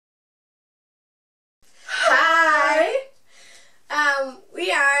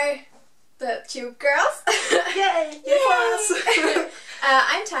Tube Girls. Yay! Yay for us!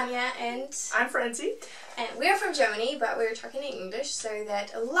 I'm Tanya and I'm Francie. And we're from Germany, but we're talking in English so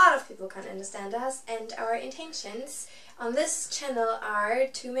that a lot of people can understand us, and our intentions on this channel are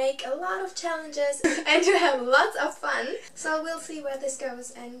to make a lot of challenges and to have lots of fun. So we'll see where this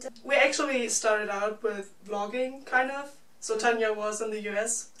goes. And we actually started out with vlogging, kind of. So Tanya was in the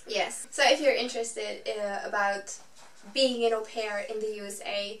US. Yes. So if you're interested about being an au pair in the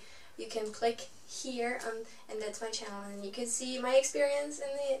USA, you can click here and that's my channel, and you can see my experience in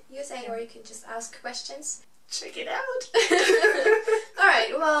the USA, or you can just ask questions. Check it out!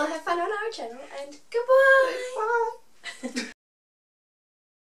 Alright, well, have fun on our channel, and goodbye! Bye!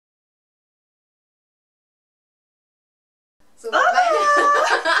 So,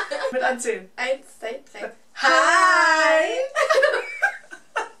 ah! Mit anzählen. 1, 2, 3. Hi!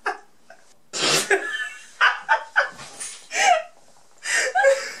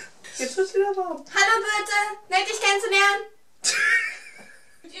 Jetzt wird's wieder warm. Hallo bitte! Nett dich kennenzulernen!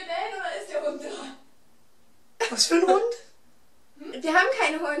 Ihr denn, oder ist der Hund dran? Was für ein Hund? Wir haben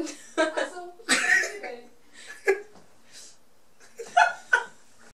keinen Hund. Achso,